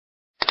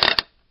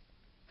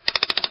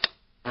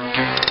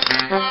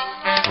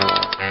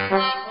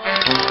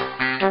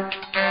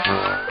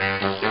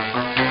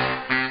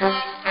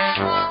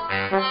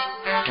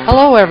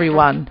Hello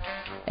everyone,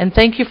 and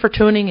thank you for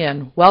tuning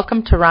in.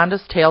 Welcome to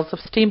Rhonda's Tales of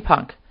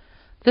Steampunk.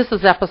 This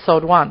is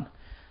episode 1.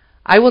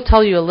 I will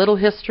tell you a little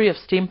history of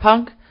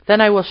steampunk,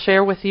 then I will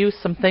share with you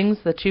some things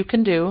that you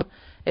can do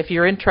if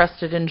you're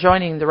interested in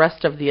joining the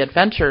rest of the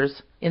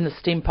adventures in the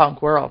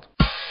steampunk world.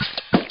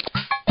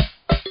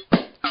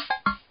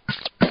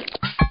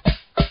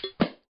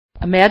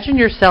 Imagine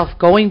yourself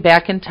going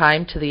back in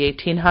time to the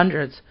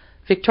 1800s,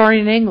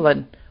 Victorian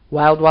England,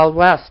 Wild Wild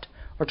West,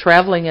 or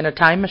traveling in a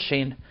time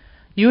machine.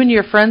 You and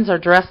your friends are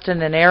dressed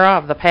in an era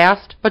of the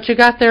past, but you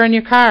got there in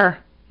your car.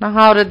 Now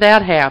how did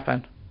that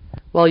happen?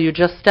 Well, you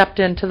just stepped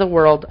into the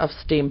world of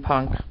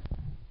steampunk.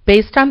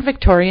 Based on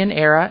Victorian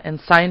era and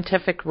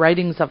scientific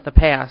writings of the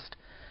past,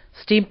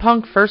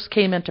 steampunk first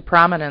came into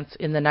prominence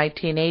in the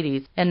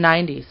 1980s and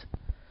 90s.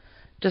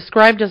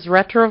 Described as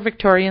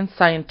retro-Victorian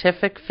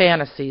scientific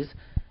fantasies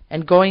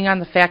and going on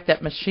the fact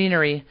that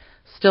machinery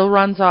still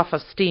runs off of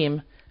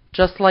steam,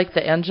 just like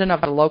the engine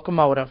of a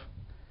locomotive.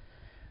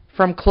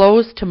 From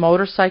clothes to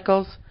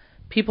motorcycles,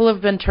 people have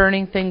been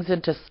turning things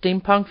into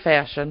steampunk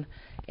fashion,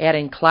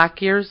 adding clock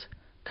gears,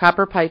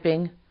 copper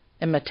piping,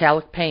 and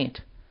metallic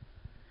paint.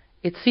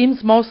 It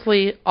seems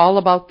mostly all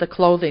about the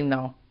clothing,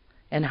 though,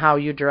 and how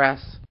you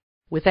dress.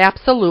 With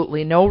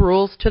absolutely no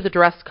rules to the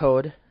dress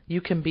code,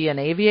 you can be an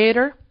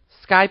aviator,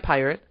 sky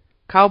pirate,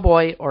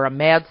 cowboy, or a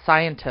mad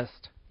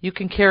scientist. You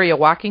can carry a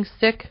walking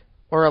stick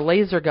or a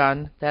laser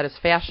gun that is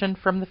fashioned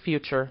from the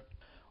future.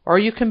 Or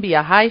you can be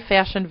a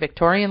high-fashion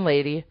Victorian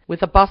lady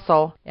with a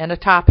bustle and a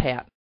top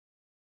hat.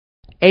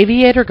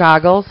 Aviator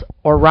goggles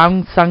or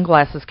round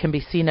sunglasses can be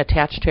seen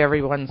attached to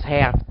everyone's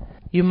hat.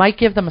 You might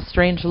give them a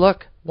strange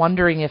look,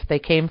 wondering if they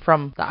came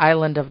from the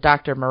island of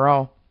Dr.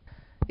 Moreau.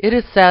 It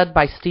is said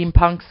by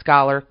steampunk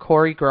scholar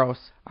Corey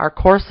Gross, our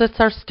corsets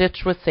are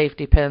stitched with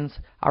safety pins,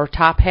 our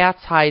top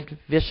hats hide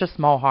vicious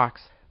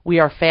mohawks. We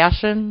are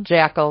fashion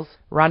jackals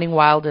running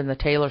wild in the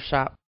tailor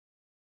shop.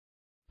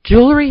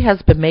 Jewelry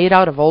has been made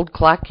out of old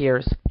clock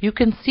gears. You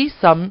can see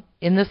some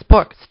in this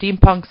book,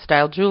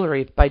 Steampunk-Style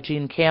Jewelry by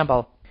Gene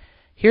Campbell.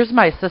 Here's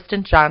my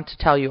assistant John to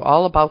tell you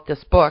all about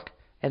this book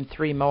and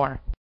 3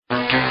 more.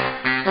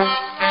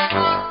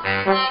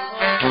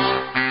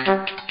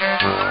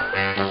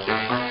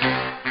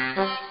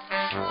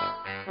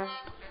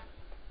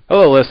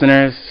 Hello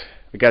listeners,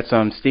 we got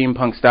some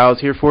steampunk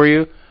styles here for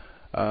you.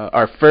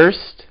 Our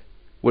first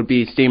would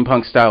be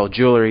Steampunk-Style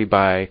Jewelry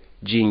by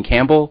Gene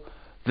Campbell.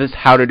 This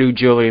how-to-do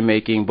jewelry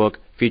making book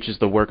features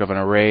the work of an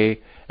array of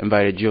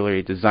invited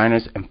jewelry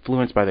designers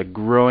influenced by the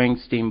growing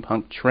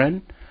steampunk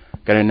trend.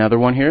 Got another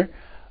one here,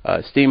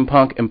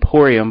 Steampunk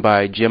Emporium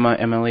by Gemma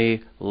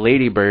Emily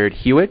Ladybird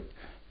Hewitt.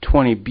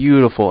 20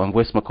 beautiful and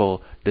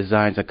whimsical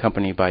designs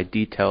accompanied by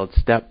detailed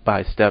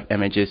step-by-step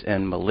images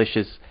and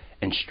malicious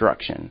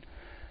instruction.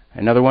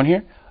 Another one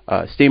here,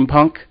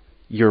 Steampunk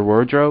Your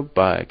Wardrobe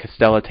by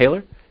Costella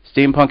Taylor.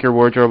 Steampunk Your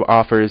Wardrobe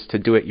offers to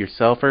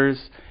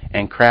do-it-yourselfers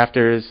and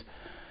crafters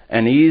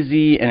an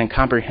easy and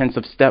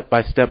comprehensive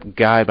step-by-step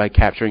guide by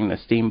capturing the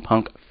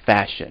steampunk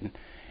fashion.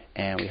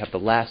 And we have the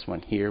last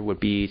one here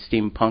would be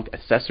Steampunk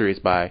Accessories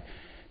by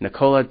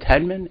Nicola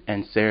Tedman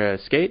and Sarah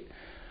Skate.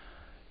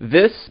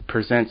 This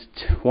presents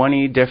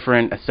 20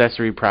 different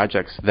accessory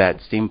projects that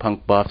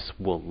steampunk buffs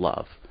will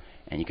love.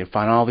 And you can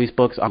find all these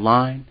books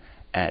online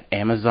at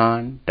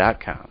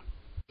Amazon.com.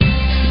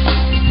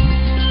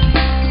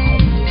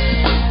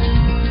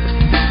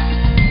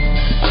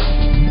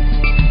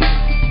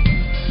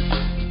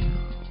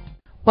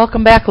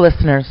 Welcome back,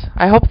 listeners.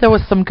 I hope there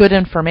was some good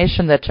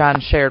information that John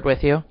shared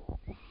with you.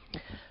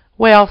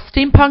 Well,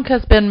 steampunk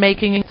has been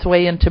making its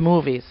way into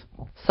movies,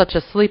 such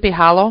as Sleepy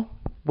Hollow,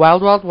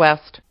 Wild Wild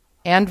West,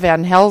 and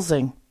Van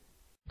Helsing.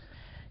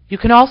 You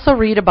can also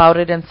read about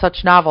it in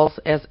such novels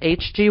as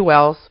H.G.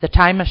 Wells' The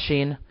Time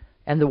Machine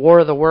and The War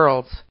of the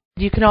Worlds.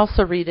 You can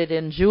also read it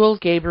in Jules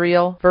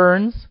Gabriel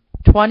Verne's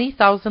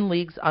 20,000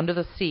 Leagues Under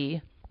the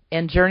Sea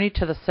and Journey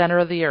to the Center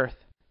of the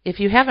Earth. If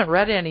you haven't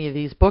read any of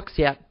these books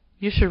yet,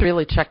 you should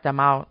really check them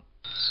out.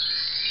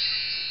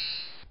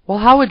 Well,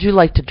 how would you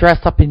like to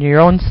dress up in your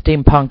own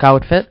steampunk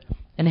outfit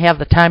and have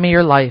the time of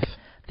your life?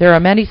 There are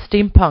many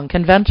steampunk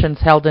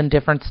conventions held in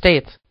different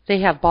states.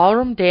 They have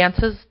ballroom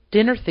dances,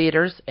 dinner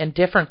theaters, and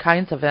different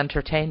kinds of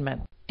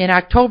entertainment. In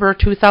October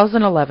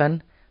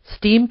 2011,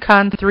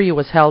 SteamCon 3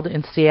 was held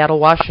in Seattle,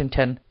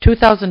 Washington.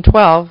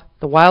 2012,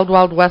 the Wild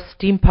Wild West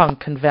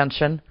Steampunk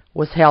Convention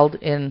was held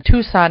in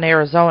Tucson,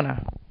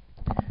 Arizona.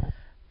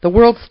 The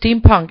World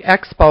Steampunk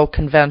Expo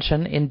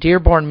Convention in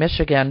Dearborn,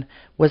 Michigan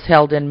was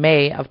held in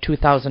May of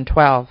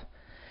 2012.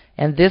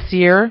 And this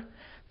year,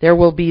 there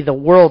will be the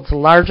world's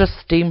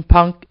largest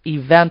steampunk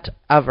event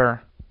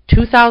ever.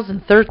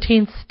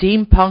 2013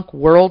 Steampunk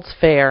World's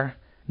Fair,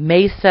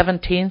 May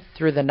 17th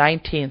through the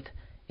 19th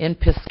in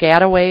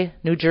Piscataway,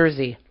 New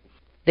Jersey.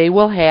 They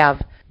will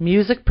have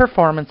music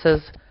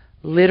performances,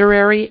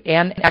 literary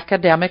and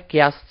academic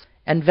guests,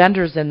 and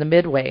vendors in the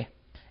midway.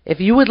 If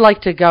you would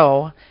like to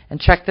go and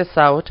check this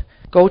out,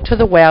 go to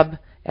the web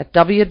at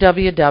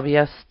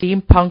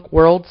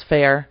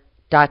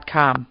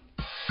www.steampunkworldsfair.com.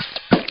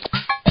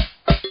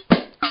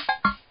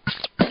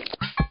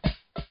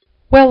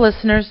 Well,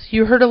 listeners,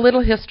 you heard a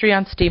little history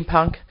on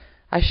steampunk.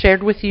 I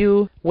shared with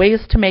you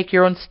ways to make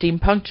your own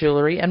steampunk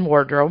jewelry and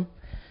wardrobe.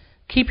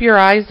 Keep your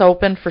eyes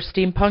open for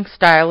steampunk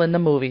style in the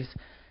movies,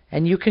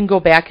 and you can go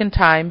back in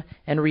time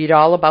and read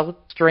all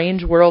about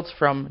strange worlds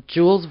from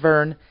Jules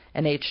Verne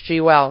and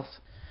H.G. Wells.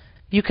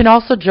 You can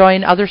also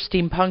join other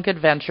steampunk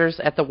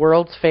adventures at the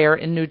World's Fair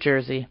in New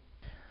Jersey.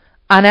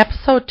 On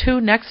episode 2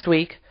 next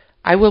week,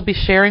 I will be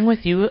sharing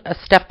with you a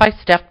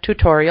step-by-step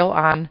tutorial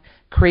on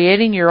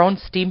creating your own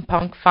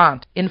steampunk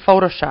font in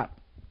Photoshop.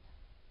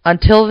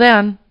 Until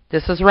then,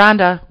 this is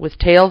Rhonda with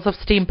Tales of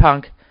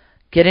Steampunk.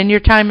 Get in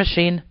your time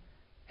machine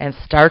and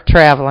start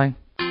traveling.